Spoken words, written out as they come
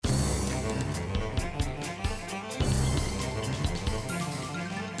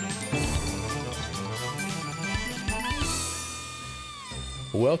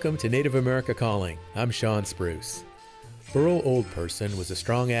Welcome to Native America Calling. I'm Sean Spruce. Earl Oldperson was a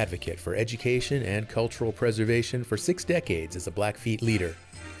strong advocate for education and cultural preservation for 6 decades as a Blackfeet leader.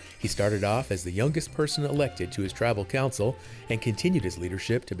 He started off as the youngest person elected to his tribal council and continued his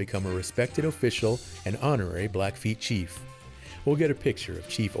leadership to become a respected official and honorary Blackfeet chief. We'll get a picture of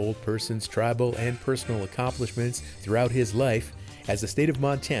Chief Oldperson's tribal and personal accomplishments throughout his life as the state of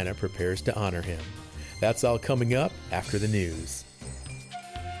Montana prepares to honor him. That's all coming up after the news.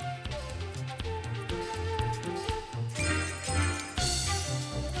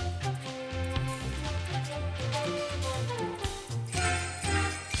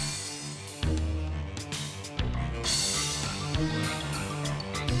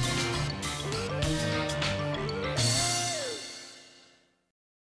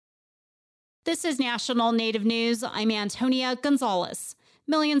 This is National Native News. I'm Antonia Gonzalez.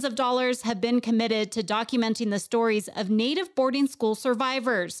 Millions of dollars have been committed to documenting the stories of Native boarding school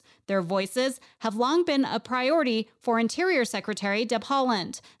survivors. Their voices have long been a priority for Interior Secretary Deb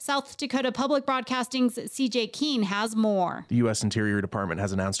Haaland. South Dakota Public Broadcasting's CJ Keene has more. The U.S. Interior Department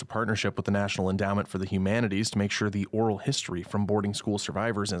has announced a partnership with the National Endowment for the Humanities to make sure the oral history from boarding school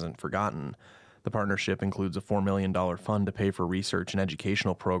survivors isn't forgotten. The partnership includes a $4 million fund to pay for research and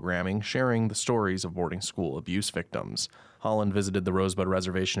educational programming, sharing the stories of boarding school abuse victims. Holland visited the Rosebud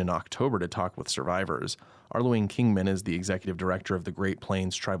Reservation in October to talk with survivors. Arlene Kingman is the executive director of the Great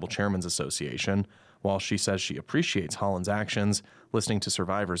Plains Tribal Chairmen's Association. While she says she appreciates Holland's actions, listening to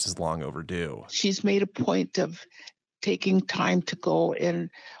survivors is long overdue. She's made a point of taking time to go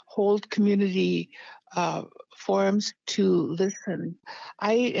and hold community forums to listen.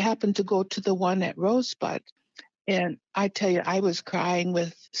 I happened to go to the one at Rosebud, and I tell you, I was crying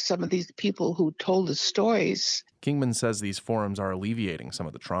with some of these people who told the stories. Kingman says these forums are alleviating some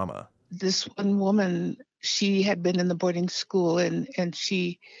of the trauma. This one woman, she had been in the boarding school, and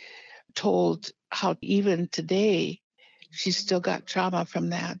she told how even today she still got trauma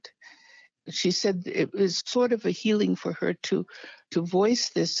from that. She said it was sort of a healing for her to voice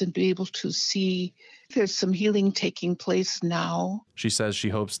this and be able to see there's some healing taking place now. She says she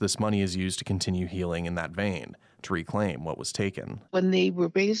hopes this money is used to continue healing in that vein, to reclaim what was taken. When they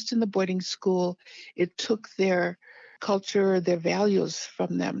were raised in the boarding school, it took their culture, their values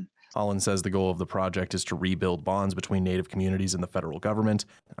from them. Holland says the goal of the project is to rebuild bonds between Native communities and the federal government.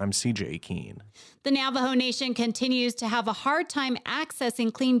 I'm CJ Keene. The Navajo Nation continues to have a hard time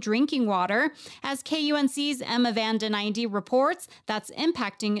accessing clean drinking water. As KUNC's Emma Van Den Einde reports, that's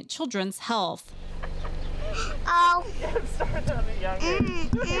impacting children's health. Oh.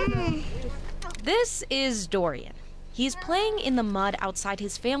 This is Dorian. He's playing in the mud outside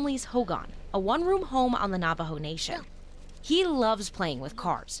his family's hogan, a one-room home on the Navajo Nation. He loves playing with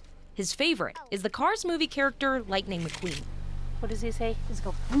cars. His favorite is the Cars movie character Lightning McQueen. What does he say? He's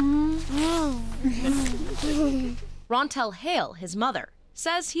go. Rontel Hale, his mother,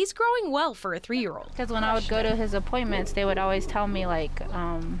 says he's growing well for a 3-year-old. Because when I would go to his appointments, they would always tell me, like,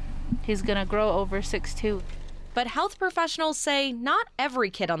 he's going to grow over 6'2". But health professionals say not every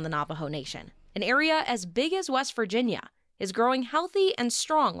kid on the Navajo Nation, an area as big as West Virginia, is growing healthy and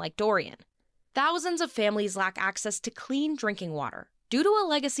strong like Dorian. Thousands of families lack access to clean drinking water due to a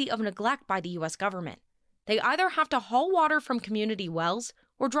legacy of neglect by the U.S. government. They either have to haul water from community wells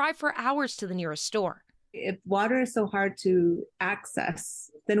or drive for hours to the nearest store. If water is so hard to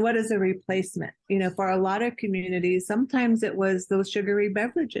access, then what is a replacement? For a lot of communities, sometimes it was those sugary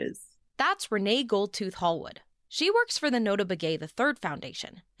beverages. That's Renee Goldtooth Hallwood. She works for the Nota Begay III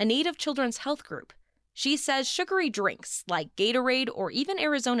Foundation, a Native children's health group. She says sugary drinks like Gatorade or even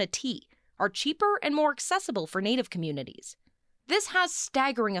Arizona tea are cheaper and more accessible for Native communities. This has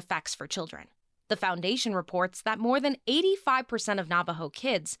staggering effects for children. The foundation reports that more than 85% of Navajo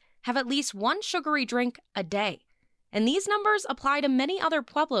kids have at least one sugary drink a day. And these numbers apply to many other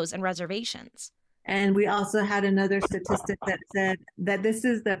pueblos and reservations. And we also had another statistic that said that this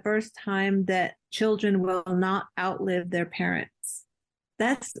is the first time that children will not outlive their parents.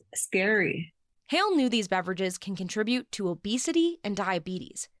 That's scary. Hale knew these beverages can contribute to obesity and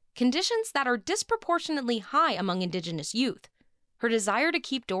diabetes, conditions that are disproportionately high among Indigenous youth. Her desire to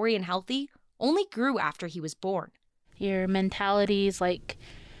keep Dorian healthy only grew after he was born. Your mentality is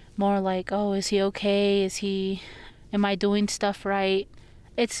more like, oh, is he okay? Am I doing stuff right?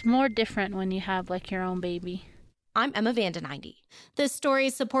 It's more different when you have your own baby. I'm Emma Van Den Einde. This story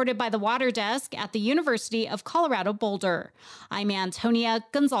is supported by the Water Desk at the University of Colorado Boulder. I'm Antonia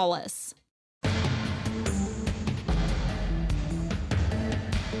Gonzalez.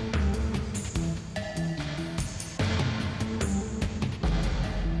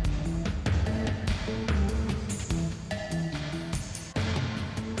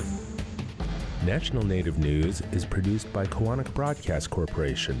 National Native News is produced by Koahnic Broadcast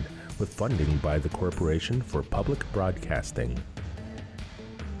Corporation with funding by the Corporation for Public Broadcasting.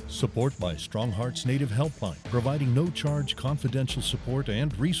 Support by Strong Hearts Native Helpline, providing no-charge confidential support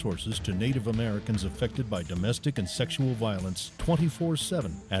and resources to Native Americans affected by domestic and sexual violence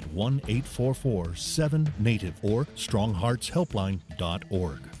 24/7 at 1-844-7-NATIVE or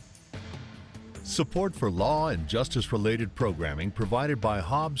strongheartshelpline.org. Support for law and justice-related programming provided by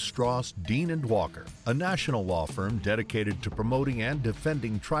Hobbs, Strauss, Dean & Walker, a national law firm dedicated to promoting and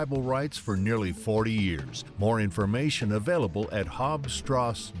defending tribal rights for nearly 40 years. More information available at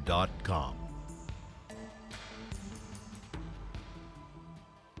hobbsstrauss.com.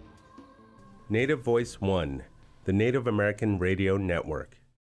 Native Voice One, the Native American Radio Network.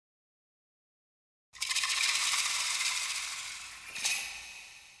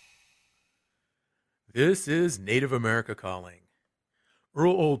 This is Native America Calling.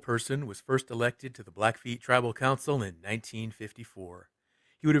 Earl Old Person was first elected to the Blackfeet Tribal Council in 1954.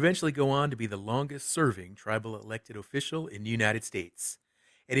 He would eventually go on to be the longest-serving tribal elected official in the United States.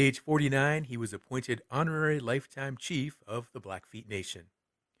 At age 49, he was appointed honorary lifetime chief of the Blackfeet Nation.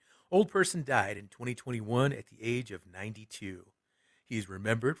 Old Person died in 2021 at the age of 92. He is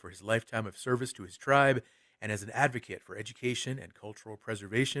remembered for his lifetime of service to his tribe and as an advocate for education and cultural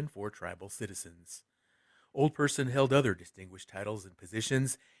preservation for tribal citizens. Old Person held other distinguished titles and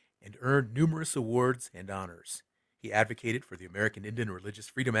positions and earned numerous awards and honors. He advocated for the American Indian Religious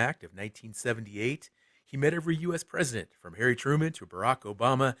Freedom Act of 1978. He met every U.S. president, from Harry Truman to Barack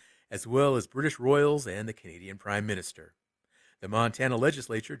Obama, as well as British royals and the Canadian Prime Minister. The Montana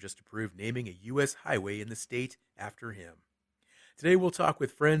legislature just approved naming a U.S. highway in the state after him. Today we'll talk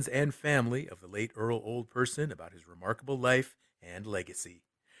with friends and family of the late Earl Old Person about his remarkable life and legacy.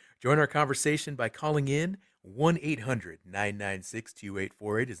 Join our conversation by calling in.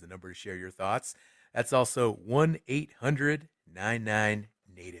 1-800-996-2848 is the number to share your thoughts. That's also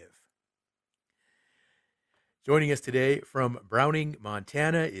 1-800-99-NATIVE. Joining us today from Browning,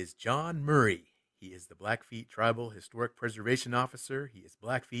 Montana is John Murray. He is the Blackfeet Tribal Historic Preservation Officer. He is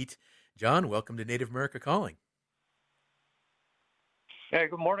Blackfeet. John, welcome to Native America Calling. Hey,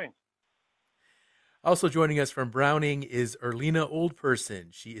 good morning. Also joining us from Browning is Erlina Old Person.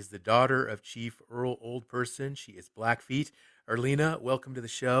 She is the daughter of Chief Earl Old Person. She is Blackfeet. Erlina, welcome to the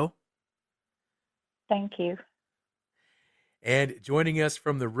show. Thank you. And joining us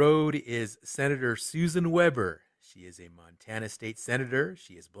from the road is Senator Susan Weber. She is a Montana State Senator.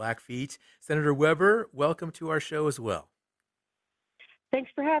 She is Blackfeet. Senator Weber, welcome to our show as well.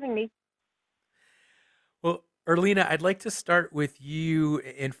 Thanks for having me. Well, Erlina, I'd like to start with you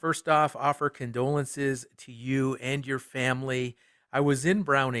and first off offer condolences to you and your family. I was in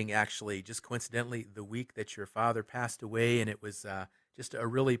Browning, actually, just coincidentally, the week that your father passed away, and it was just a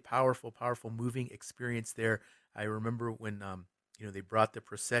really powerful, moving experience there. I remember when they brought the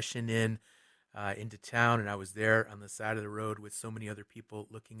procession into town, and I was there on the side of the road with so many other people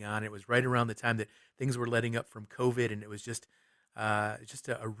looking on. It was right around the time that things were letting up from COVID, and it was just a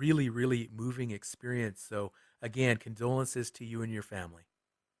really, really moving experience. So again, condolences to you and your family.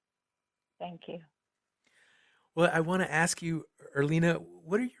 Thank you. Well, I want to ask you, Erlina,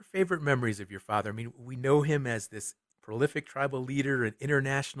 what are your favorite memories of your father? I mean, we know him as this prolific tribal leader, an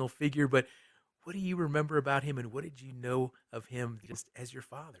international figure, but what do you remember about him, and what did you know of him just as your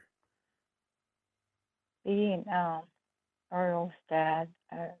father? Being Earl's dad,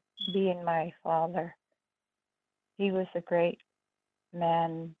 being my father, he was a great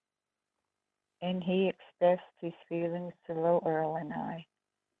man, and he expressed his feelings to little Earl and I.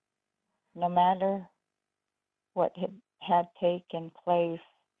 No matter what had taken place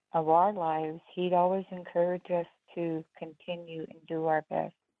of our lives, he'd always encourage us to continue and do our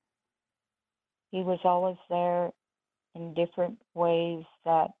best. He was always there in different ways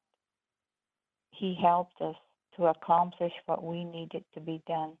that he helped us to accomplish what we needed to be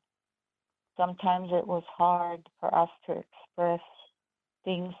done. Sometimes it was hard for us to express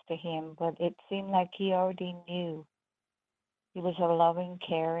things to him, but it seemed like he already knew. He was a loving,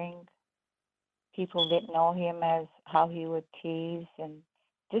 caring. People didn't know him as how he would tease and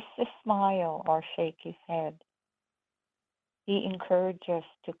just to smile or shake his head. He encouraged us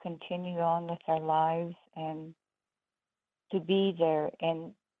to continue on with our lives and to be there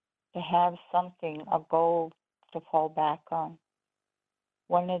and to have something, a goal to fall back on.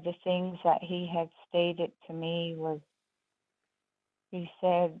 One of the things that he had stated to me was, he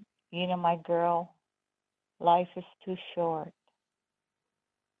said, my girl, life is too short.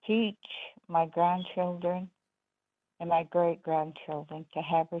 Teach my grandchildren and my great-grandchildren to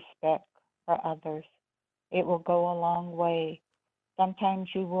have respect for others. It will go a long way. Sometimes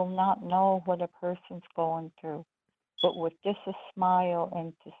you will not know what a person's going through, but with just a smile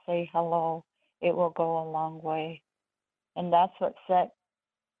and to say hello, it will go a long way. And that's what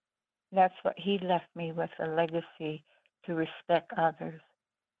he left me with, a legacy to respect others.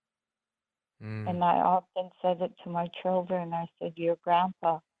 And I often said it to my children. I said, your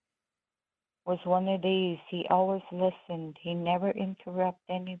grandpa was one of these. He always listened. He never interrupted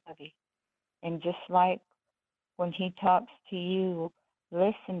anybody. And just like when he talks to you,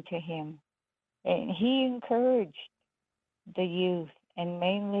 listen to him. And he encouraged the youth and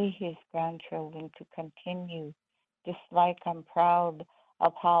mainly his grandchildren to continue. Just like I'm proud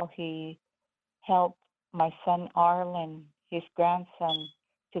of how he helped my son Arlen, his grandson,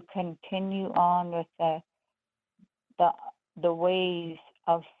 to continue on with the the ways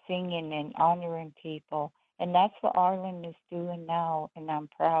of singing and honoring people. And that's what Arlen is doing now, and I'm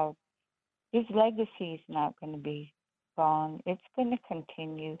proud. His legacy is not going to be gone. It's going to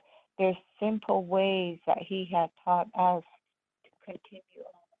continue. There's simple ways that he had taught us to continue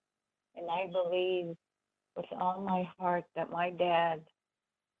on. And I believe with all my heart that my dad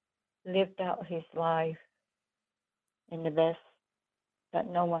lived out his life in the best that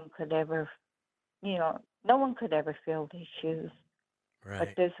no one could ever, no one could ever fill his shoes. But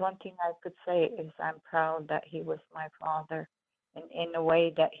Right. there's one thing I could say is I'm proud that he was my father, and in the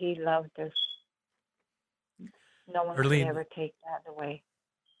way that he loved us, no one could Erlene, ever take that away.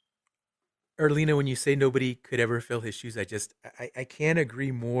 Erlina, when you say nobody could ever fill his shoes, I can't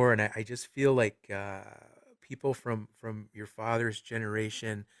agree more, and I just feel like people from your father's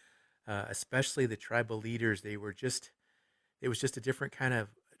generation, especially the tribal leaders, it was just a different kind of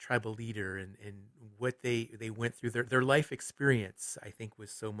tribal leader, and what they went through, their life experience, I think,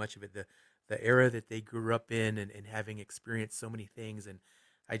 was so much of it, the era that they grew up in, and having experienced so many things. And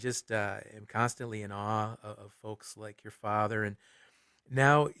I just am constantly in awe of folks like your father. And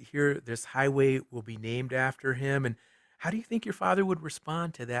now here, this highway will be named after him. And how do you think your father would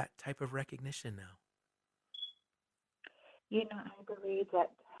respond to that type of recognition now? I believe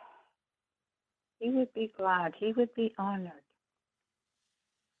that he would be glad, he would be honored.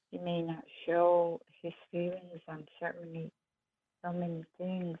 He may not show his feelings on so many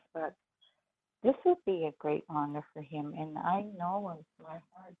things, but this would be a great honor for him. And I know in my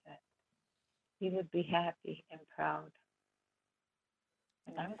heart that he would be happy and proud.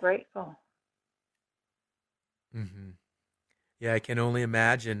 And I'm grateful. Hmm. Yeah, I can only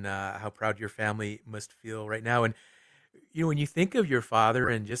imagine how proud your family must feel right now. And when you think of your father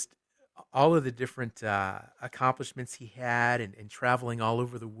and just all of the different accomplishments he had, and traveling all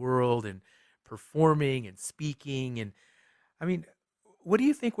over the world and performing and speaking, and I mean, what do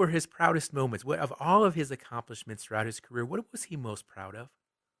you think were his proudest moments? What of all of his accomplishments throughout his career, what was he most proud of?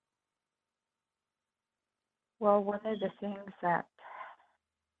 Well, one of the things that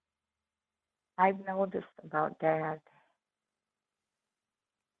I've noticed about Dad,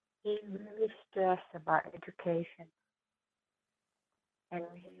 he really stressed about education. And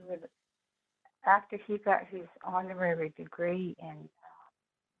he would, after he got his honorary degree in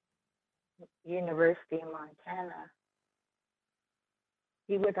University of Montana,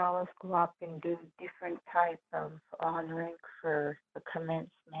 he would always go up and do different types of honoring for the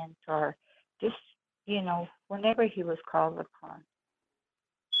commencement or just, whenever he was called upon.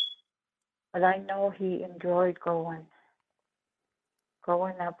 But I know he enjoyed going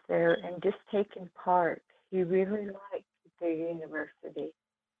up there and just taking part. He really liked the university.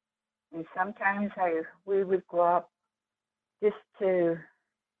 And sometimes we would go up just to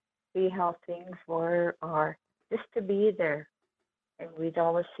see how things were or just to be there. And we'd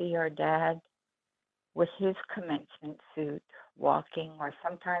always see our dad with his commencement suit walking or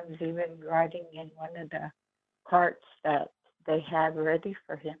sometimes even riding in one of the carts that they had ready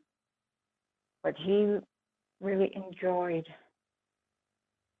for him. But he really enjoyed.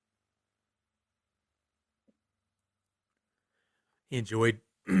 He enjoyed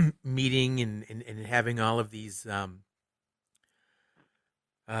meeting and having all of these,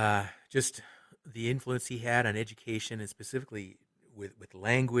 just the influence he had on education, and specifically with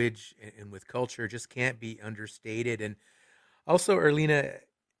language and with culture, just can't be understated. And also, Erlina,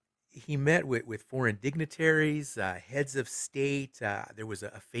 he met with foreign dignitaries, heads of state. There was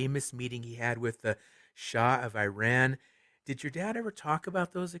a famous meeting he had with the Shah of Iran. Did your dad ever talk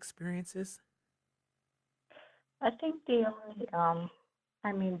about those experiences? I think the only,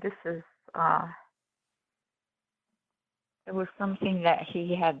 this is, uh, it was something that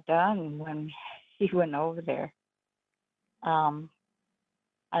he had done when he went over there. Um,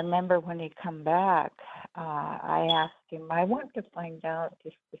 I remember when he come back, I asked him, I want to find out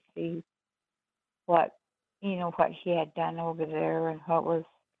just to see what what he had done over there and what was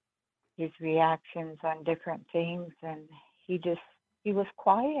his reactions on different things. And he was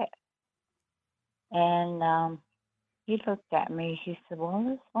quiet. And he looked at me. He said, well,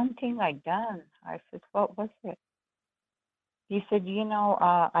 there's one thing I done. I said, what was it? He said,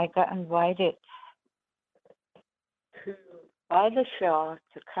 I got invited to by the show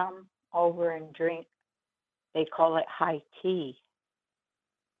to come over and drink. They call it high tea.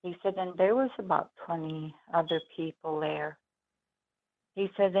 He said, and there was about 20 other people there. He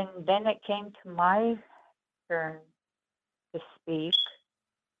said, and then it came to my turn to speak.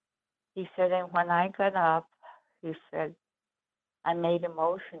 He said, and when I got up, he said, I made a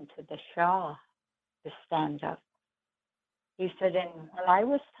motion to the Shah to stand up. He said, and when I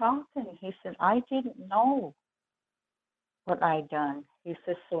was talking, he said, I didn't know what I'd done. He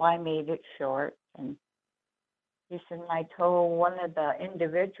said, so I made it short. And he said, and I told one of the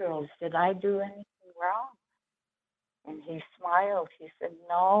individuals, did I do anything wrong? And he smiled. He said,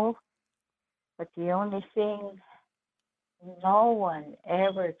 no, but the only thing, no one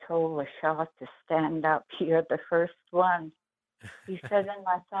ever told a Shah to stand up. You're the first one. He said, and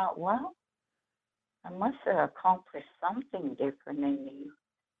I thought, well, I must have accomplished something different in you.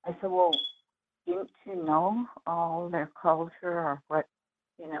 I said, well, didn't you know all their culture or what,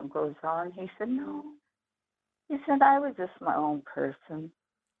 goes on? He said, no. He said, I was just my own person.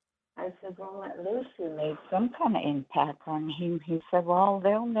 I said, well, at least you made some kind of impact on him. He said, well,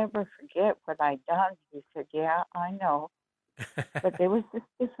 they'll never forget what I done. He said, yeah, I know. But there was just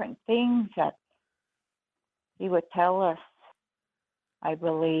different things that he would tell us, I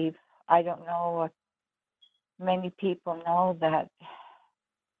believe. I don't know if many people know that,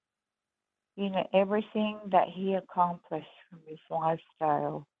 everything that he accomplished from his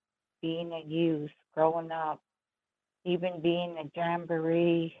lifestyle, being a youth, growing up, even being a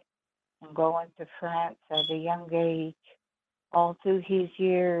jamboree and going to France at a young age, all through his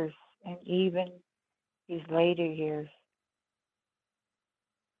years and even his later years,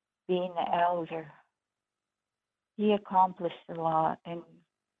 being an elder. He accomplished a lot, and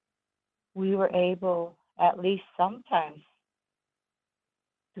we were able, at least sometimes,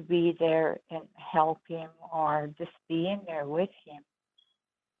 to be there and help him or just being there with him.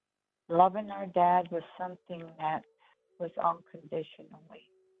 Loving our dad was something that was unconditionally.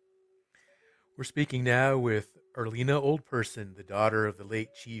 We're speaking now with Erlina Old Person, the daughter of the late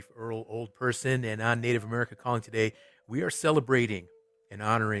Chief Earl Old Person, and on Native America Calling today, we are celebrating and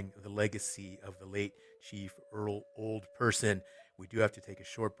honoring the legacy of the late Chief Earl Old Person. We do have to take a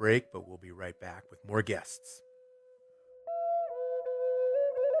short break, but we'll be right back with more guests.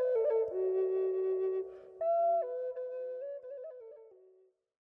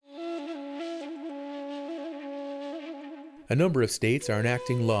 A number of states are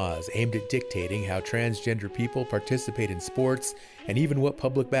enacting laws aimed at dictating how transgender people participate in sports and even what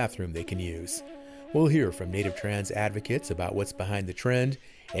public bathroom they can use. We'll hear from Native trans advocates about what's behind the trend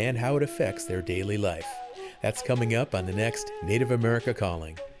and how it affects their daily life. That's coming up on the next Native America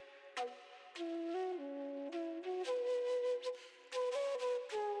Calling.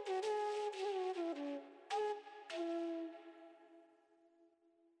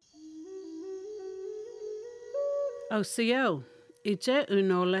 Osio, ite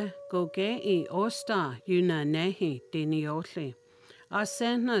unole goge I osta yuna nehi dinioli.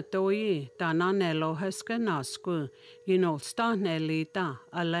 Asena doi danane loheska nasku yinolsta nelita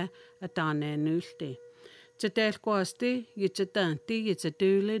ale atane nulti. Titelquasti yitatanti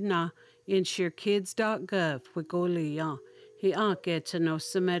yitaduli na insurekids.gov wigoli he gets no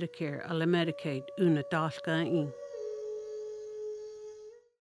Medicare ale Medicaid unadalka in.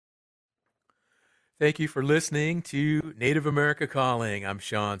 Thank you for listening to Native America Calling. I'm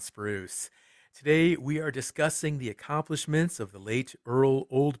Sean Spruce. Today we are discussing the accomplishments of the late Earl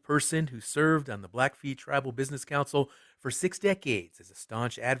Old Person, who served on the Blackfeet Tribal Business Council for 6 decades as a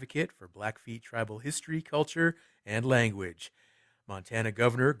staunch advocate for Blackfeet tribal history, culture, and language. Montana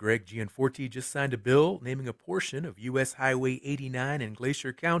Governor Greg Gianforte just signed a bill naming a portion of U.S. Highway 89 in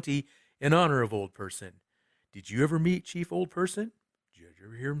Glacier County in honor of Old Person. Did you ever meet Chief Old Person? Did you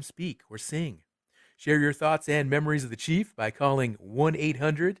ever hear him speak or sing? Share your thoughts and memories of the Chief by calling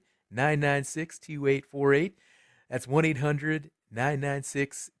 1-800-996-2848. That's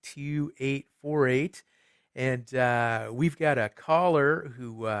 1-800-996-2848. And we've got a caller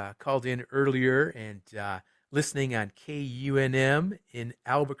who called in earlier and listening on KUNM in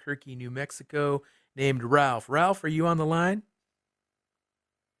Albuquerque, New Mexico, named Ralph. Ralph, are you on the line?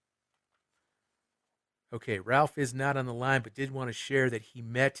 Okay, Ralph is not on the line, but did want to share that he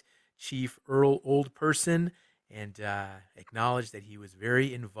met Chief Earl Old Person and acknowledged that he was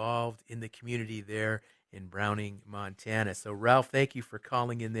very involved in the community there in Browning, Montana. So, Ralph, thank you for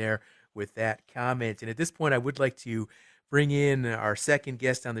calling in there with that comment. And at this point, I would like to bring in our second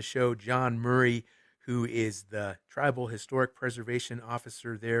guest on the show, John Murray, who is the Tribal Historic Preservation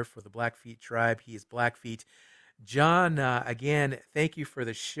Officer there for the Blackfeet tribe. He is Blackfeet. John, again, thank you for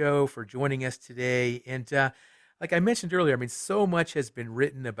the show, for joining us today. And like I mentioned earlier, I mean, so much has been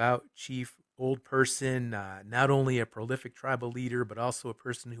written about Chief Old Person, not only a prolific tribal leader, but also a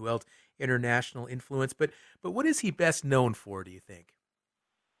person who held international influence. But what is he best known for, do you think?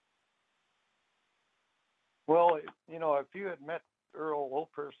 Well, if you had met Earl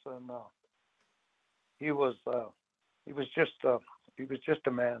Old Person, he was just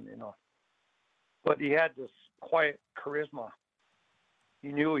a man, but he had this quiet charisma.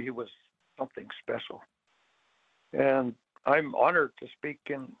 You knew he was something special, and I'm honored to speak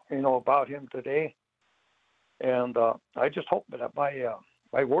about him today. And I just hope that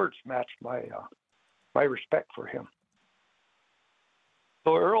my words match my respect for him.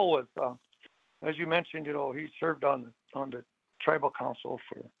 So Earl was, as you mentioned, he served on the tribal council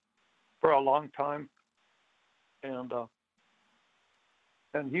for a long time, and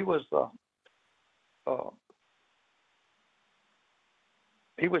he was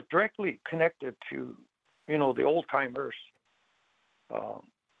directly connected to the old timers.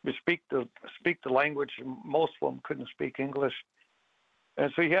 We speak the language, and most of them couldn't speak English,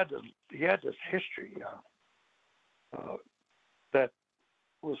 and so he had this history that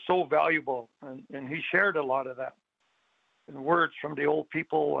was so valuable, and he shared a lot of that in words from the old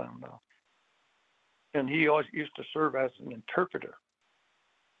people, and he always used to serve as an interpreter.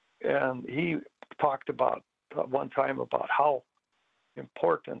 And he talked about one time about how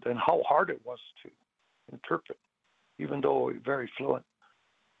important and how hard it was to interpret, even though he was very fluent.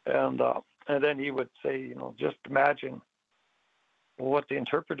 And then he would say, just imagine what the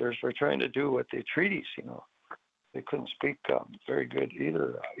interpreters were trying to do with the treaties. They couldn't speak very good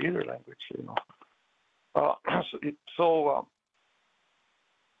either language.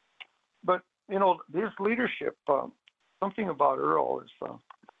 But his leadership. Something about Earl is,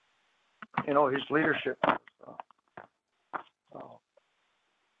 his leadership was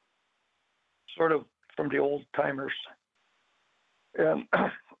sort of from the old timers, and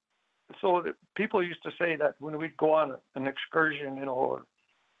so people used to say that when we'd go on an excursion, or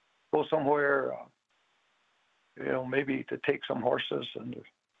go somewhere, maybe to take some horses, and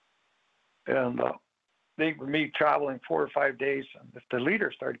they were me traveling 4 or 5 days, and if the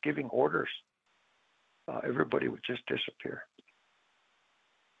leader started giving orders, everybody would just disappear.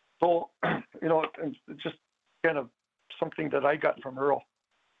 So, it's just kind of something that I got from Earl.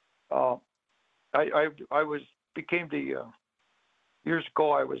 Became the years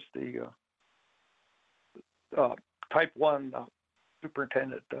ago. I was the Type 1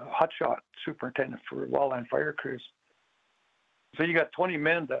 superintendent, hotshot superintendent for wildland fire crews. So you got 20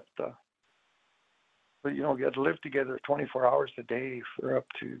 men that, you had to live together 24 hours a day for up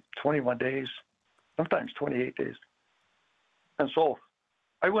to 21 days, sometimes 28 days. And so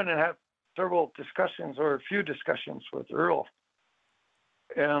I went and had several discussions, or a few discussions, with Earl.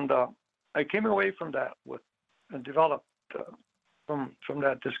 And I came away from that and developed from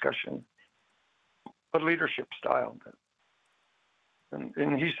that discussion a leadership style. And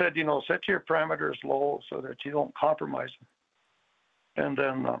he said, set your parameters low so that you don't compromise them. And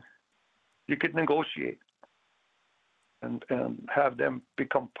then you could negotiate and have them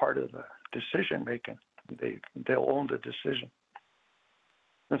become part of the decision making. They'll own the decision.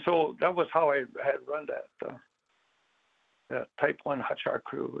 And so that was how I had run that Type 1 hotshot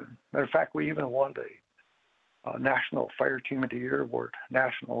crew. And matter of fact, we even won the National Fire Team of the Year award,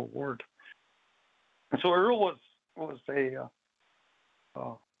 national award. And so Earl was a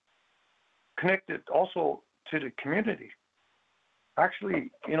connected also to the community.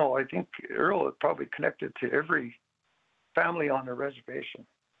 Actually, I think Earl is probably connected to every family on the reservation.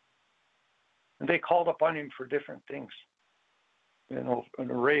 And they called upon him for different things, an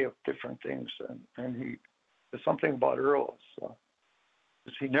array of different things. And there's something about Earl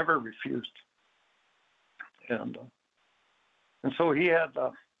is he never refused. And so he had,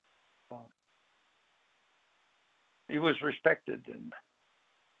 he was respected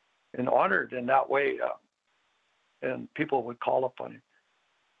and honored in that way, and people would call upon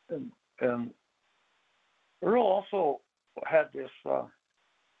him. And Earl also had this,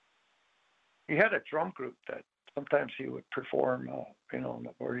 he had a drum group that sometimes he would perform,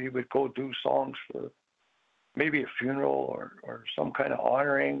 where he would go do songs for maybe a funeral or some kind of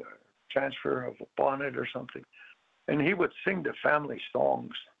honoring, or transfer of a bonnet or something. And he would sing the family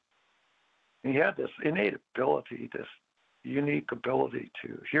songs. He had this innate ability, this unique ability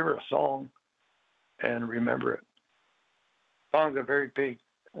to hear a song and remember it. Songs are very big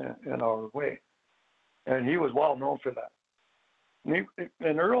in our way, and he was well known for that. And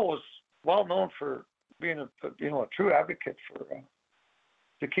Earl was well known for being a true advocate for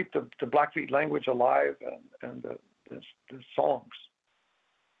to keep the Blackfeet language alive and the songs.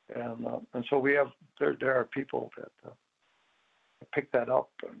 And so we have there are people that pick that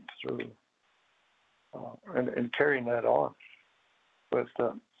up and through and carrying that on. But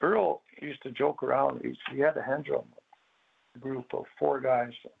Earl used to joke around. He had a hand drum group of 4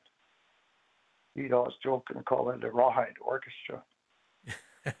 guys. He'd always joke and call it the Rawhide Orchestra.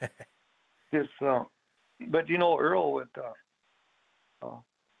 But Earl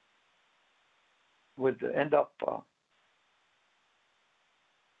would end up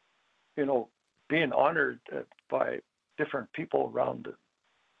being honored by different people around the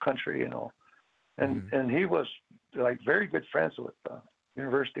country, and he was like very good friends with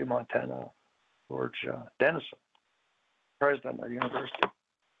University of Montana, George Dennison, president of the university.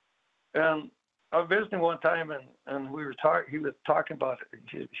 And I was visiting one time, and we were he was talking about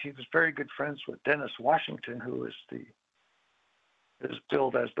it. He was very good friends with Dennis Washington, who is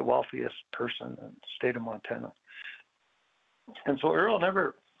billed as the wealthiest person in the state of Montana. And so Earl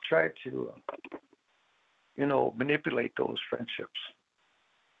never tried to, manipulate those friendships.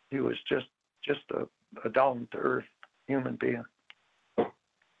 He was just a down-to-earth human being.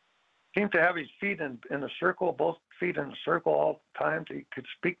 Seemed to have his feet in a circle, both feet in a circle all the time. He could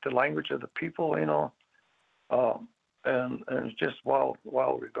speak the language of the people, and just well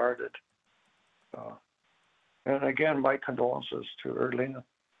regarded. And again, my condolences to Erlina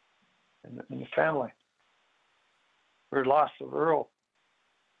and the family for the loss of Earl.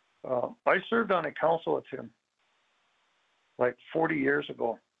 I served on a council with him like 40 years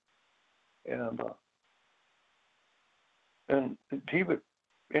ago, and he would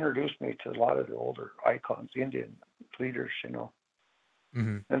introduce me to a lot of the older icons, Indian leaders,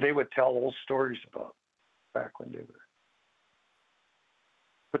 Mm-hmm. and they would tell old stories about back when they would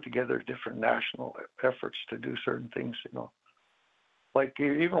put together different national efforts to do certain things, Like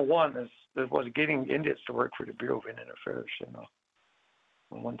even one was getting Indians to work for the Bureau of Indian Affairs,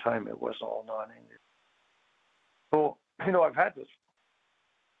 And one time it was all non-Indian. So, I've had this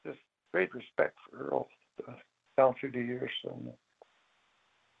great respect for Earl down through the years, and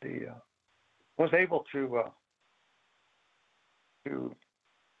was able to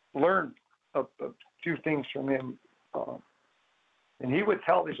learn a few things from him, and he would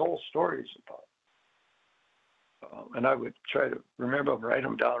tell these old stories about, and I would try to remember them, write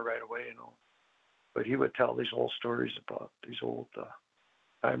them down right away, But he would tell these old stories about these old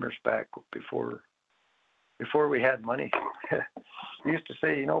timers back before we had money. He used to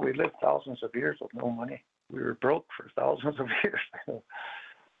say, we lived thousands of years with no money. We were broke for thousands of years.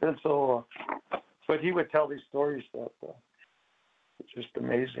 And so, but he would tell these stories that just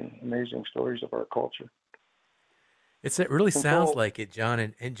amazing stories of our culture. It really sounds like it,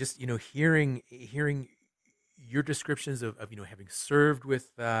 John, and just hearing your descriptions of having served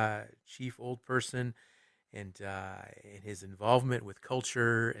with Chief Old Person and his involvement with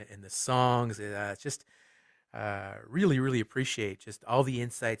culture and the songs, just really appreciate just all the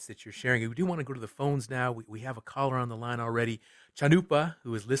insights that you're sharing. We do want to go to the phones now. We have a caller on the line already, Chanupa,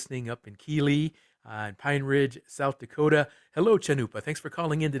 who is listening up in Keeley, in Pine Ridge, South Dakota. Hello, Chanupa. Thanks for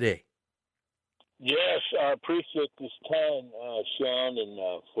calling in today. Yes, I appreciate this time, Sean,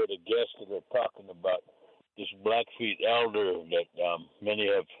 and for the guests that are talking about this Blackfeet elder that many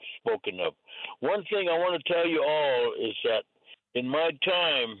have spoken of. One thing I want to tell you all is that in my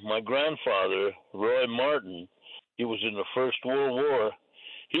time, my grandfather, Roy Martin, he was in the First World War.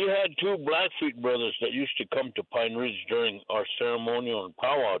 He had 2 Blackfeet brothers that used to come to Pine Ridge during our ceremonial and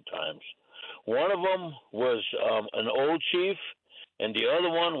powwow times. One of them was an old chief, and the other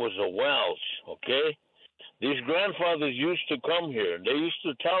one was a Welsh, okay? These grandfathers used to come here, and they used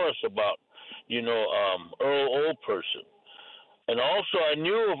to tell us about, Earl Old Person. And also I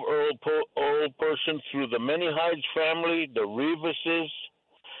knew of Earl Old Person through the Many Hides family, the Reeveses,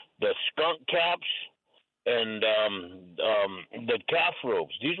 the Skunk Caps, and the Calf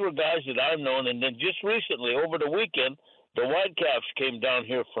Robes. These were guys that I've known, and then just recently, over the weekend, the White Caps came down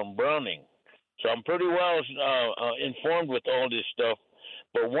here from Browning. So I'm pretty well informed with all this stuff.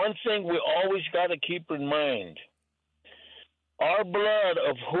 But one thing we always got to keep in mind, our blood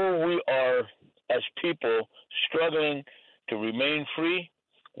of who we are as people struggling to remain free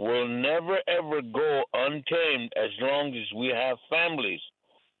will never, ever go untamed as long as we have families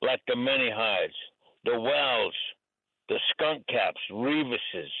like the Many Hides, the Wells, the Skunk Caps,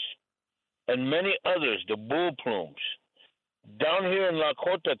 Reeveses, and many others, the bull plumes. Down here in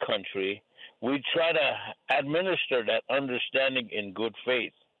Lakota country, we try to administer that understanding in good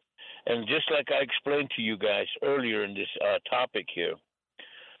faith. And just like I explained to you guys earlier in this topic here,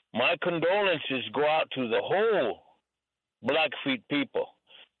 my condolences go out to the whole Blackfeet people.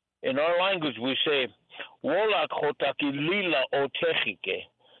 In our language, we say, "Wola kotaki lila o techike,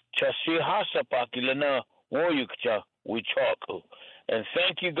 chasihasapaki lena woyukcha wichaku." And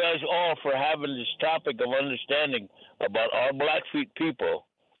thank you guys all for having this topic of understanding about our Blackfeet people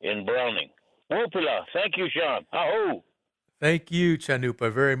in Browning. Wopila, thank you, Sean. Aho. Thank you,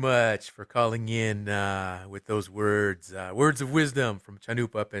 Chanupa, very much for calling in with those words of wisdom from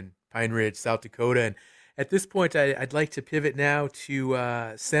Chanupa up in Pine Ridge, South Dakota. And at this point, I'd like to pivot now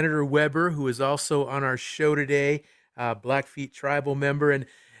to Senator Weber, who is also on our show today, Blackfeet tribal member. And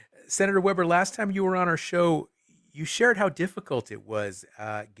Senator Weber, last time you were on our show, you shared how difficult it was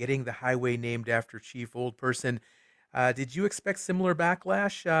getting the highway named after Chief Old Person. Did you expect similar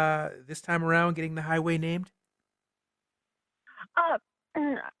backlash this time around, getting the highway named?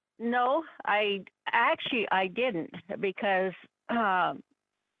 No, I didn't, because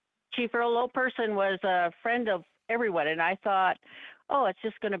Chief Earl Old Person was a friend of everyone, and I thought, oh, it's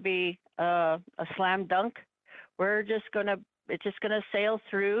just going to be a slam dunk. It's just gonna sail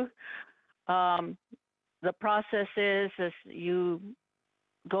through. The process is you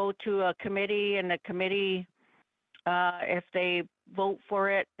go to a committee, and the committee, if they vote for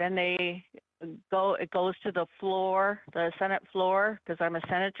it, then it goes to the floor, the Senate floor, because I'm a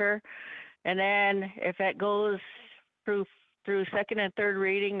senator. And then if it goes through second and third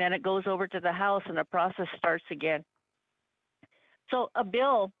reading, then it goes over to the House, and the process starts again. So a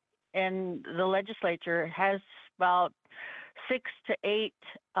bill in the legislature has about 6 to 8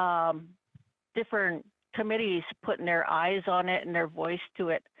 different committees putting their eyes on it and their voice to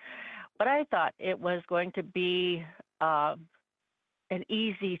it. But I thought it was going to be an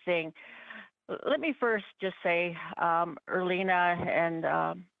easy thing. Let me first just say, Erlina and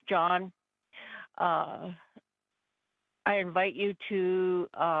John, I invite you to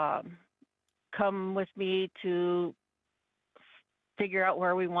come with me to figure out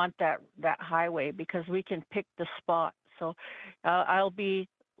where we want that highway, because we can pick the spot. So I'll be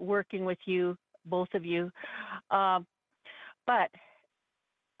working with you, both of you. But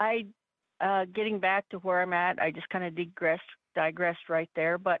getting back to where I'm at, I just kind of digressed right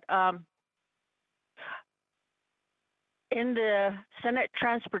there. But in the Senate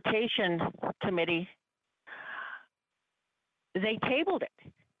Transportation Committee, they tabled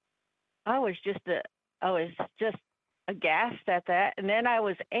it. I was just aghast at that, and then I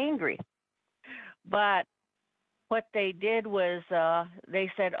was angry. But what they did was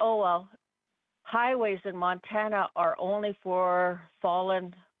they said, "Oh well, highways in Montana are only for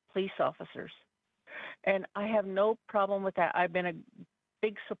fallen police officers," and I have no problem with that. I've been a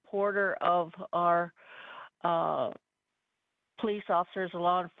big supporter of our police officers,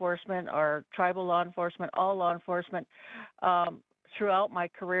 law enforcement, our tribal law enforcement, all law enforcement, throughout my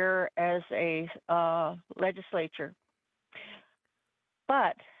career as a legislature.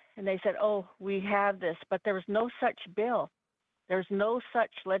 And they said, oh, we have this, but there was no such bill. There's no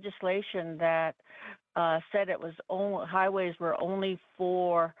such legislation that said highways were only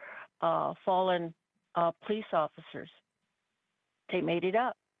for fallen police officers. They made it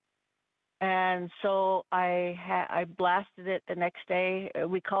up. And so I blasted it the next day.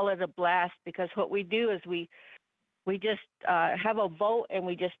 We call it a blast because what we do is we just have a vote and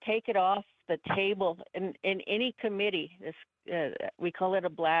we just take it off the table in any committee. We call it a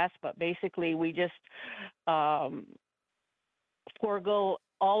blast, but basically we just forego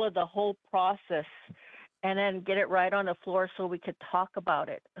all of the whole process and then get it right on the floor so we could talk about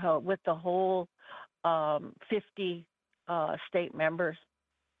it with the whole 50 state members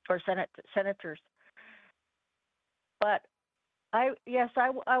or senators. But I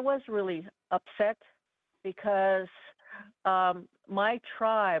was really upset because my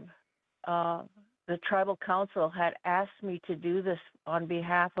tribe, the tribal council, had asked me to do this on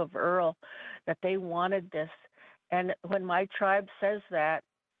behalf of Earl, that they wanted this. And when my tribe says that,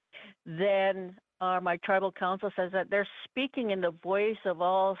 then my tribal council says that they're speaking in the voice of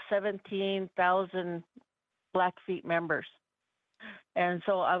all 17,000 Blackfeet members. And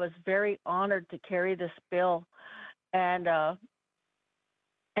so I was very honored to carry this bill. And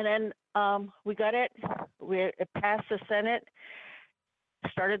then we got it. It passed the Senate,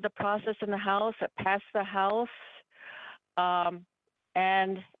 started the process in the House. It passed the House.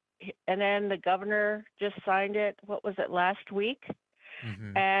 And then the governor just signed it, what was it, last week?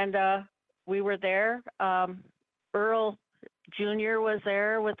 Mm-hmm. And we were there. Earl Jr. was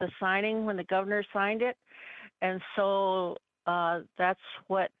there with the signing when the governor signed it, and so that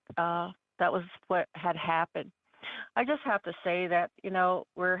was what had happened. I just have to say that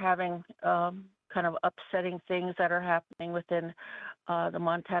we're having kind of upsetting things that are happening within the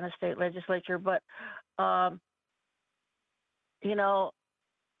Montana State Legislature, but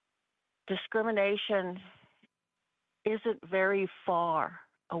discrimination isn't very far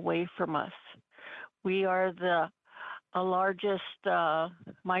away from us. We are the largest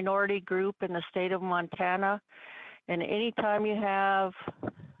minority group in the state of Montana, and anytime you have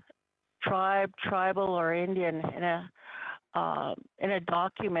tribal, or Indian in a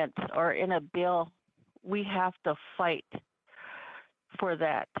document or in a bill, we have to fight for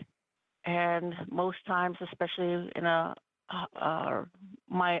that. And most times, especially in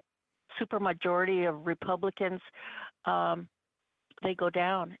my supermajority of Republicans, they go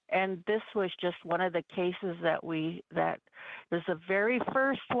down. And this was just one of the cases that was the very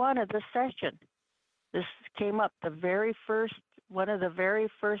first one of this session. This came up, one of the very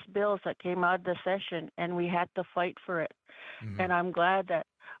first bills that came out of the session, and we had to fight for it. Mm-hmm. And I'm glad that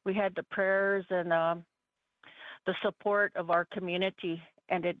we had the prayers and the support of our community,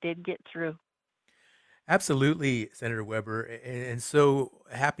 and it did get through. Absolutely, Senator Weber, and so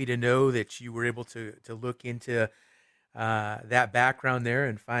happy to know that you were able to look into that background there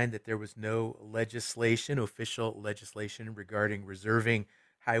and find that there was no official legislation regarding reserving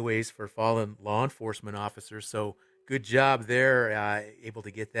highways for fallen law enforcement officers. So good job there, able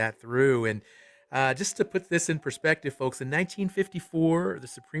to get that through. And just to put this in perspective, folks, in 1954, the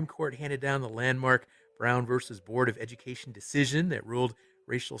Supreme Court handed down the landmark Brown versus Board of Education decision that ruled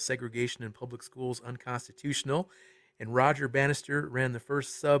racial segregation in public schools unconstitutional. And Roger Bannister ran the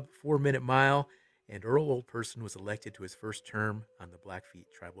first sub 4-minute mile, and Earl Oldperson was elected to his first term on the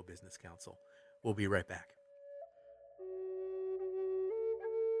Blackfeet Tribal Business Council. We'll be right back.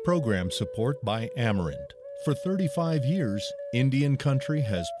 Program support by Amarant. For 35 years, Indian Country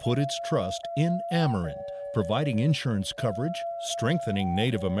has put its trust in Amarant, providing insurance coverage, strengthening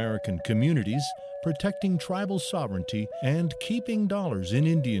Native American communities, protecting tribal sovereignty, and keeping dollars in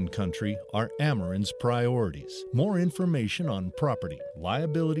Indian Country are Amarant's priorities. More information on property,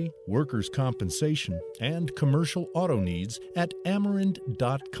 liability, workers' compensation, and commercial auto needs at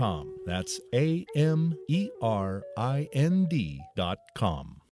amarant.com. That's AMERIND.com.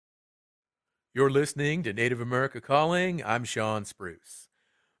 You're listening to Native America Calling. I'm Sean Spruce.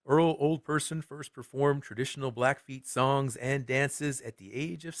 Earl Oldperson first performed traditional Blackfeet songs and dances at the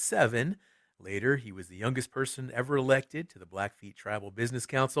age of 7. Later, he was the youngest person ever elected to the Blackfeet Tribal Business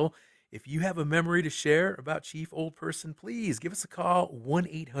Council. If you have a memory to share about Chief Oldperson, please give us a call,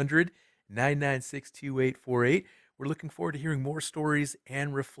 1-800-996-2848. We're looking forward to hearing more stories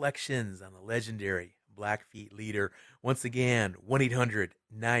and reflections on the legendary Blackfeet leader. Once again,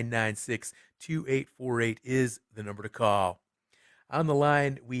 1-800-996-2848 is the number to call. On the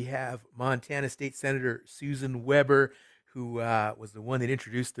line, we have Montana State Senator Susan Weber, who was the one that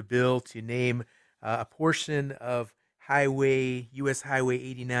introduced the bill to name a portion of U.S. Highway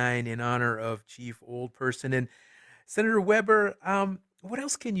 89 in honor of Chief Oldperson. And Senator Weber, what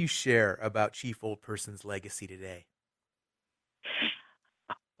else can you share about Chief Oldperson's legacy today?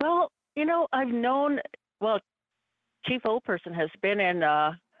 Well, I've known, Chief Oldperson has been in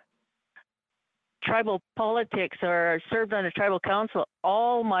tribal politics or served on a tribal council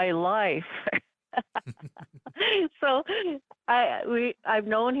all my life. So I've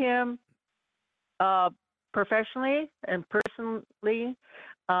known him professionally and personally.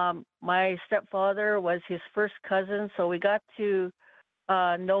 My stepfather was his first cousin, so we got to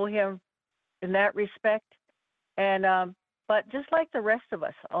know him in that respect. And but just like the rest of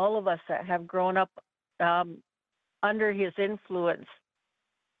us, all of us that have grown up under his influence,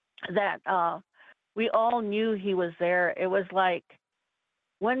 that we all knew he was there. It was like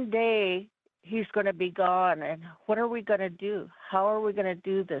one day he's going to be gone, and what are we going to do? How are we going to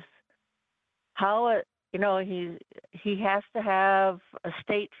do this? How, he has to have a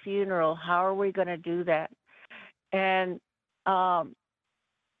state funeral. How are we going to do that? And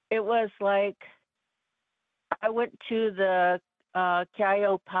it was like I went to the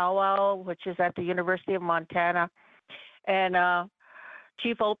Kiao powwow, which is at the University of Montana, and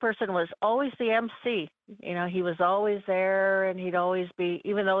Chief Oldperson was always the MC. He was always there, and he'd always be,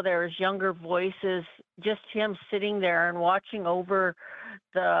 even though there was younger voices, just him sitting there and watching over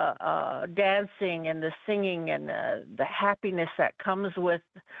the dancing and the singing and the happiness that comes with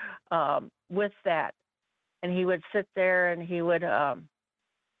that. And he would sit there, and he would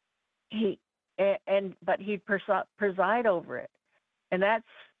but he'd preside over it, and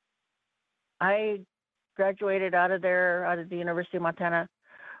I graduated out of the University of Montana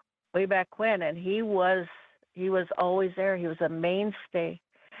way back when, and he was always there. He was a mainstay,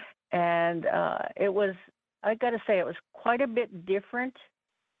 and I got to say, it was quite a bit different.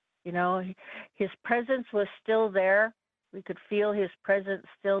 You know, his presence was still there. We could feel his presence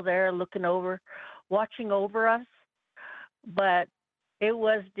still there, watching over us, but it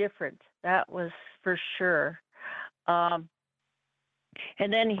was different. That was for sure.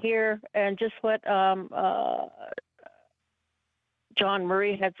 And then here, and just what John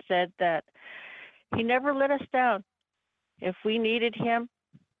Murray had said, that he never let us down. If we needed him,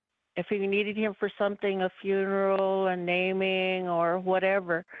 if we needed him for something, a funeral, a naming, or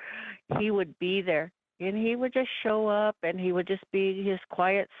whatever, he would be there. And he would just show up, and he would just be his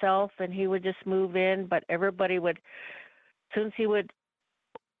quiet self, and he would just move in. But everybody would, as soon as he would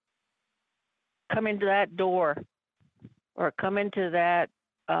come into that door, or come into that,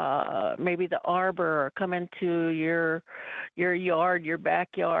 maybe the arbor, or come into your yard, your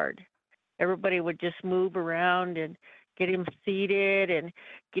backyard, everybody would just move around and get him seated and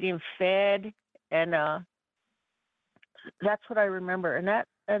get him fed. And that's what I remember. And that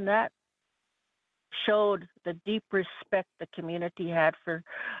showed the deep respect the community had for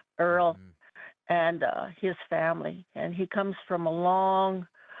Earl and his family. And he comes from a long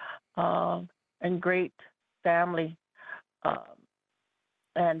and great family,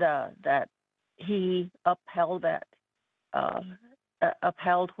 and that he upheld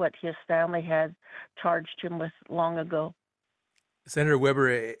what his family had charged him with long ago. Senator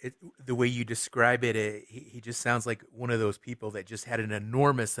Weber, the way you describe it, he just sounds like one of those people that just had an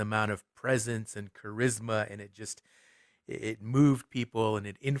enormous amount of presence and charisma, and it moved people and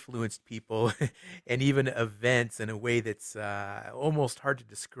it influenced people and even events in a way that's almost hard to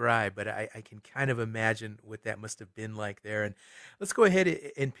describe, but I can kind of imagine what that must have been like there. And let's go ahead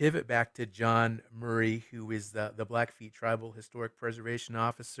and pivot back to John Murray, who is the Blackfeet Tribal Historic Preservation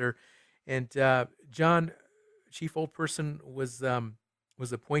Officer. And John, Chief Old Person was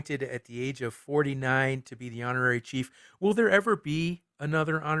appointed at the age of 49 to be the honorary chief. Will there ever be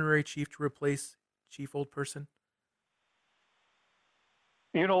another honorary chief to replace Chief Old Person?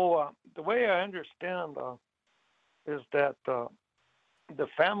 You know, the way I understand is that the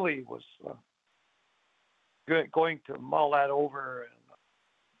family was going to mull that over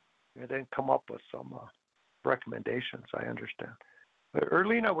and then come up with some recommendations. I understand. But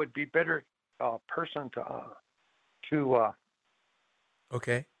Erlina would be better person to.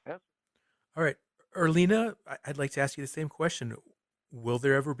 Okay. Yes. All right, Erlina, I'd like to ask you the same question. Will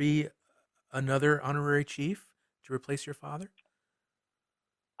there ever be another honorary chief to replace your father?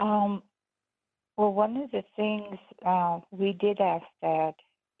 Well, one of the things we did ask Dad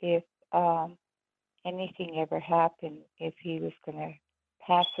if anything ever happened, if he was going to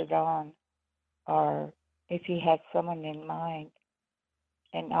pass it on, or if he had someone in mind.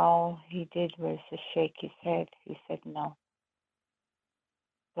 And all he did was just shake his head. He said no.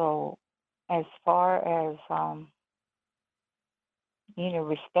 So as far as,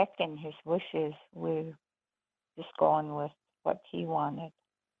 respecting his wishes, we're just going with what he wanted.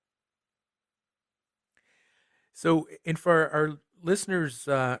 So, and for our listeners,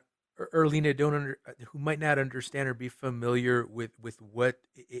 Erlina, who might not understand or be familiar with what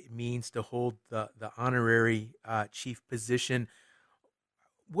it means to hold the honorary chief position,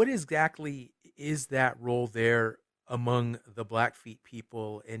 what exactly is that role there among the Blackfeet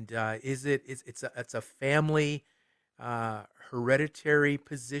people? And it's a family hereditary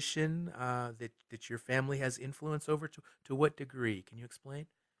position that your family has influence over? To what degree? Can you explain?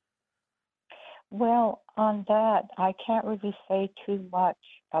 Well, on that, I can't really say too much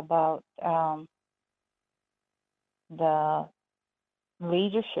about the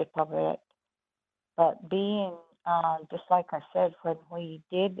leadership of it, but being, just like I said, when we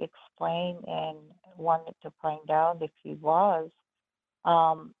did explain and wanted to find out if he was,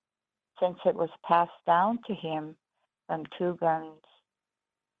 since it was passed down to him from Two Guns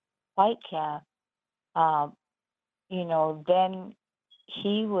White Cap, then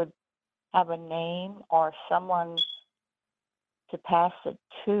he would have a name or someone to pass it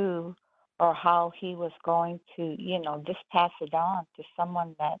to, or how he was going to, just pass it on to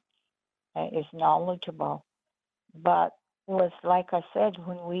someone that is knowledgeable. But was like I said,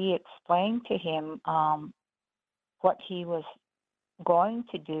 when we explained to him what he was going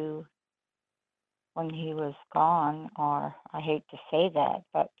to do when he was gone, or I hate to say that,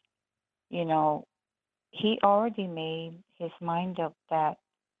 but he already made his mind up that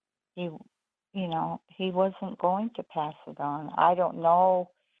he wasn't going to pass it on. I don't know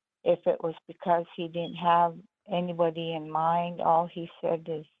if it was because he didn't have anybody in mind. All he said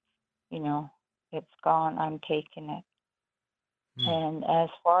is, it's gone. I'm taking it. Hmm. And as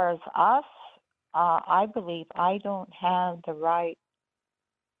far as us, I believe I don't have the right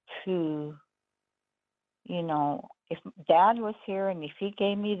to, if Dad was here and if he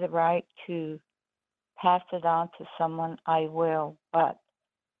gave me the right to pass it on to someone, I will. But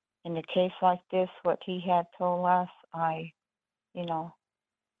in a case like this, what he had told us, you know,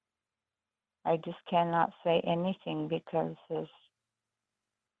 I just cannot say anything because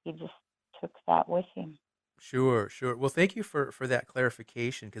he just took that with him. Sure, sure. Well, thank you for that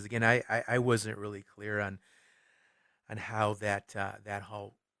clarification, because again, I wasn't really clear on how that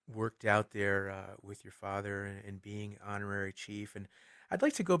all worked out there with your father and being honorary chief. And I'd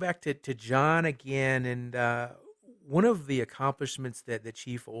like to go back to John again. And one of the accomplishments that the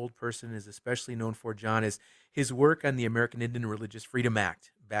Chief Old Person is especially known for, John, is his work on the American Indian Religious Freedom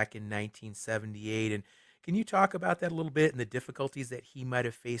Act back in 1978. And can you talk about that a little bit and the difficulties that he might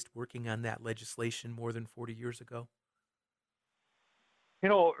have faced working on that legislation more than 40 years ago?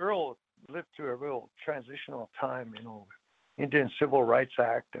 Earl lived through a real transitional time, Indian Civil Rights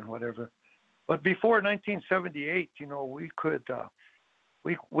Act and whatever. But before 1978,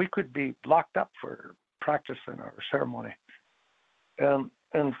 we could be locked up for practicing our ceremony, and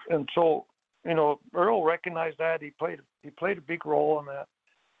so Earl recognized that. He played a big role in that.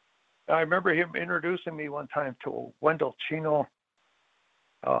 I remember him introducing me one time to Wendell Chino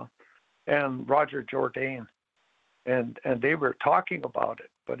and Roger Jourdain, and they were talking about it.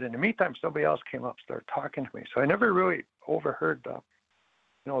 But in the meantime, somebody else came up, started talking to me. So I never really overheard the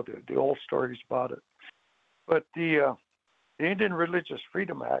old stories about it. But the Indian Religious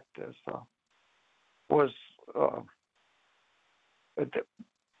Freedom Act was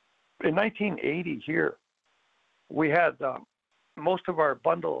in 1980 here. We had most of our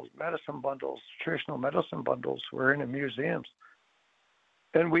bundles, traditional medicine bundles, were in the museums,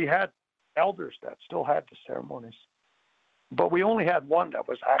 and we had elders that still had the ceremonies, but we only had one that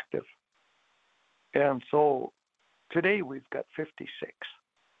was active. And so today we've got 56.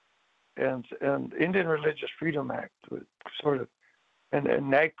 And Indian Religious Freedom Act sort of, and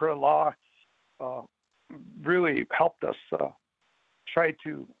NAGPRA law really helped us try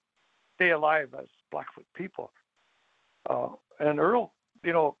to stay alive as Blackfoot people. And Earl,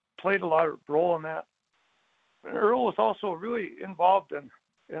 played a lot of role in that. And Earl was also really involved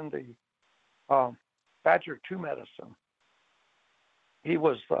in the Badger 2 medicine. He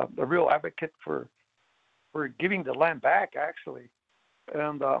was a real advocate for giving the land back, actually,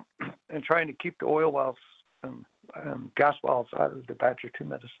 and trying to keep the oil wells and gas wells out of the Badger 2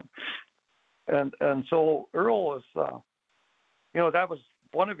 medicine. And so Earl was, that was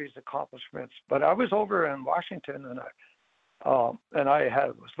one of his accomplishments. But I was over in Washington, and I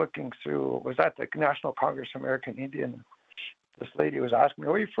was looking through, was at the National Congress of American Indian. This lady was asking me,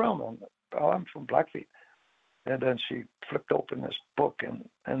 "Where are you from?" And, "I'm from Blackfeet." And then she flipped open this book,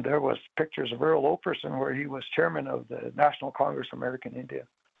 and there was pictures of Earl Operson, where he was chairman of the National Congress of American Indian.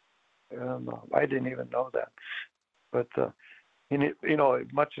 And I didn't even know that. But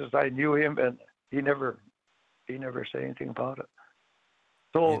much as I knew him, and he never said anything about it.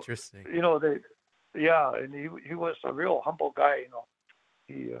 So interesting. And he was a real humble guy.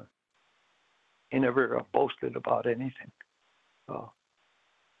 He never boasted about anything. So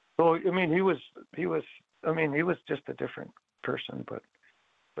he was just a different person. But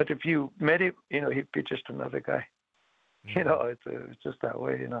if you met him, he'd be just another guy. Mm-hmm. It's just that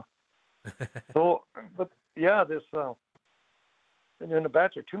way. So, but yeah, this and in the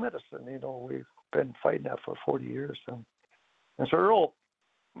Badger 2 medicine, we've been fighting that for 40 years, and so Earl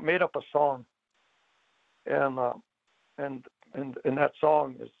made up a song, and that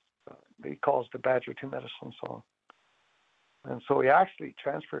song is he calls the Badger 2 medicine song, and so he actually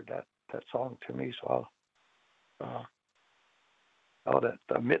transferred that song to me. So out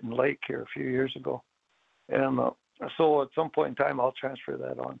at Mitten Lake here a few years ago, and so at some point in time I'll transfer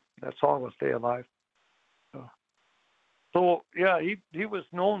that on. That song will stay alive. So yeah, he was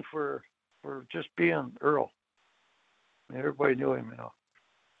known for just being Earl. Everybody knew him,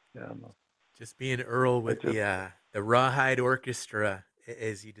 Yeah, just being Earl with the Rawhide Orchestra,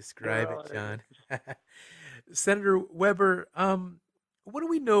 as you describe it, John. Senator Weber, what do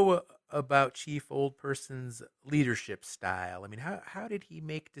we know about Chief Old Person's leadership style? I mean, how did he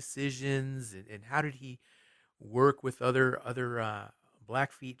make decisions, and how did he work with other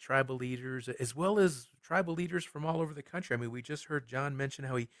Blackfeet tribal leaders, as well as tribal leaders from all over the country? I mean, we just heard John mention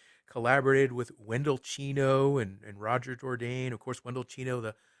how he collaborated with Wendell Chino and Roger Jourdain. Of course, Wendell Chino,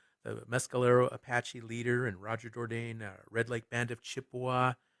 the Mescalero Apache leader, and Roger Jourdain, Red Lake Band of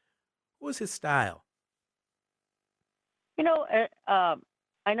Chippewa. What was his style?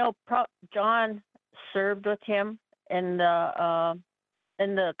 I know John served with him in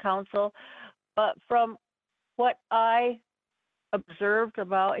the council, but from what I observed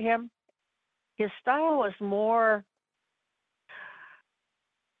about him, his style was more.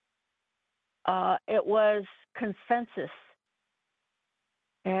 It was consensus,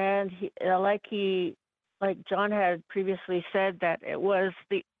 and like John had previously said, that it was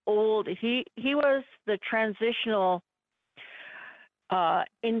the old. He was the transitional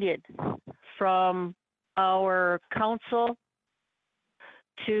Indian from our council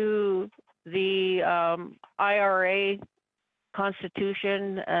to the IRA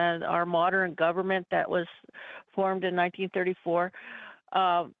Constitution and our modern government that was formed in 1934.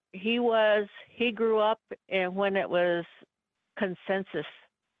 He grew up when it was consensus,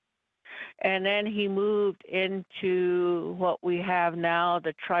 and then he moved into what we have now,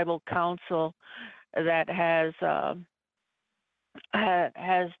 the tribal council, that has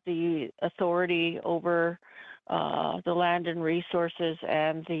the authority over the land and resources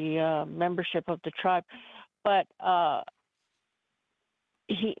and the membership of the tribe. But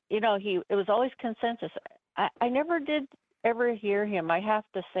it was always consensus. I never did ever hear him. I have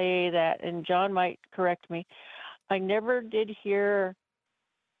to say that, and John might correct me, I never did hear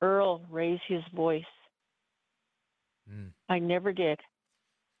Earl raise his voice. I never did.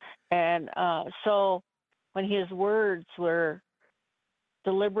 And so when his words were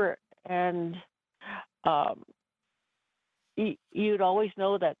deliberate and you'd always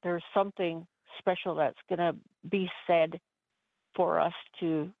know that there's something special that's going to be said for us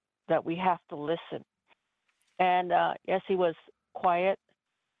that we have to listen. And yes, he was quiet.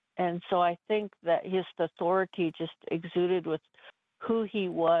 And so I think that his authority just exuded with who he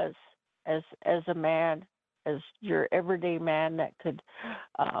was as a man, as your everyday man that could,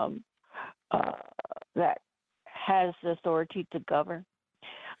 that has the authority to govern.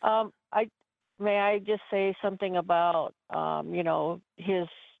 May I just say something about, his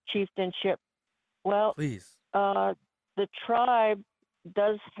chieftainship? Well, please. The tribe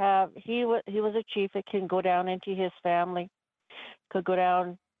does have. He was a chief. It can go down into his family. Could go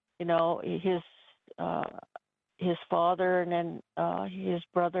down, his father, and then his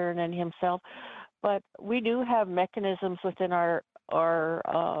brother, and then himself. But we do have mechanisms within our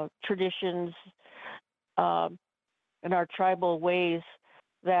traditions and our tribal ways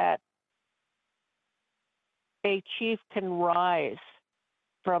that a chief can rise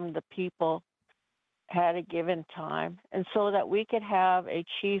from the people at a given time, and so that we could have a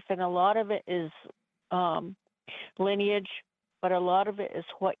chief, and a lot of it is lineage, but a lot of it is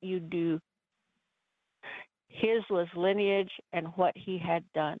what you do. His was lineage and what he had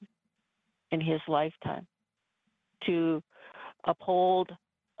done in his lifetime to uphold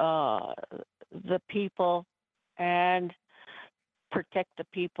the people and protect the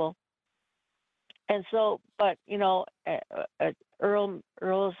people. And so, but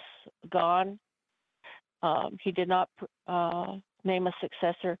Earl's gone. He did not name a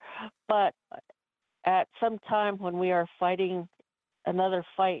successor, but at some time when we are fighting another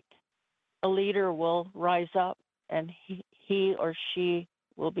fight, a leader will rise up, and he or she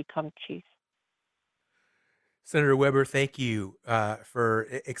will become chief. Senator Weber, thank you for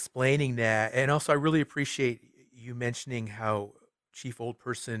explaining that. And also, I really appreciate you mentioning how Chief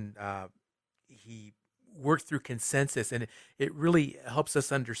Oldperson, he worked through consensus. And it really helps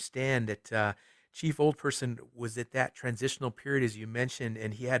us understand that Chief Oldperson was at that transitional period, as you mentioned,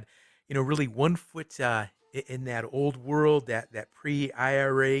 and he had, really one foot in that old world, that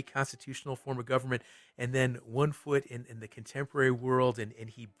pre-IRA constitutional form of government, and then one foot in the contemporary world, and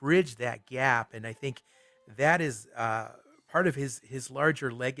he bridged that gap. And I think that is part of his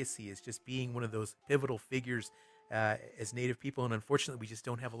larger legacy, is just being one of those pivotal figures as Native people. And unfortunately, we just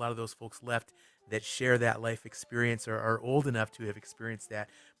don't have a lot of those folks left that share that life experience or are old enough to have experienced that.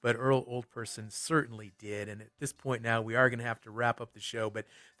 But Earl Oldperson certainly did. And at this point now, we are going to have to wrap up the show. But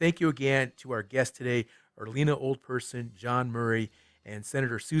thank you again to our guests today, Earlina Oldperson, John Murray, and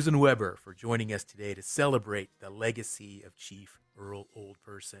Senator Susan Weber, for joining us today to celebrate the legacy of Chief Earl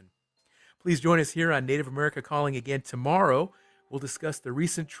Oldperson. Please join us here on Native America Calling again tomorrow. We'll discuss the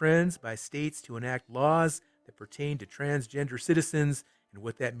recent trends by states to enact laws that pertain to transgender citizens and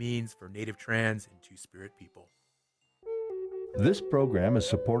what that means for Native, trans, and Two-Spirit people. This program is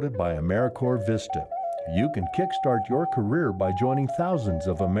supported by AmeriCorps Vista, You can kickstart your career by joining thousands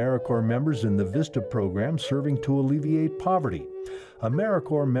of AmeriCorps members in the VISTA program serving to alleviate poverty.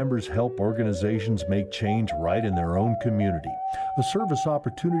 AmeriCorps members help organizations make change right in their own community. A service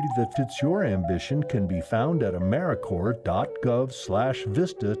opportunity that fits your ambition can be found at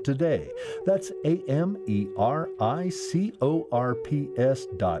americorps.gov/VISTA today. That's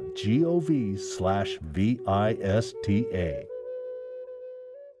AmeriCorps.gov/VISTA.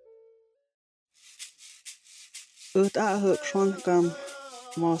 Ut a hook shon gam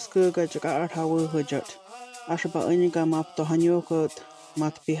Moscow gajak art hawu hujat. Ashaba unigam up to hanyokot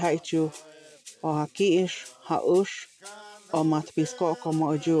mat bihaichu or hakiish haush or mat bisko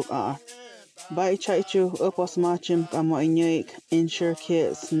como juk are. By chaichu upos machim kamo inuik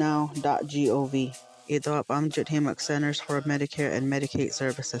insurekidsnow.gov. Idop Amjad Himak Centers for Medicare and Medicaid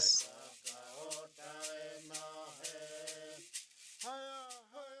Services.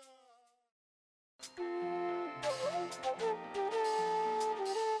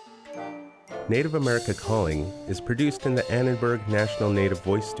 Native America Calling is produced in the Annenberg National Native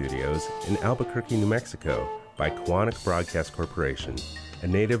Voice Studios in Albuquerque, New Mexico by Quantic Broadcast Corporation, a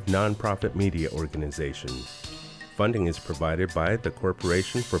Native nonprofit media organization. Funding is provided by the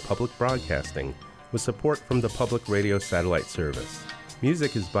Corporation for Public Broadcasting with support from the Public Radio Satellite Service.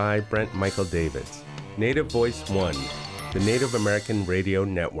 Music is by Brent Michael Davids. Native Voice One, the Native American Radio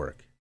Network.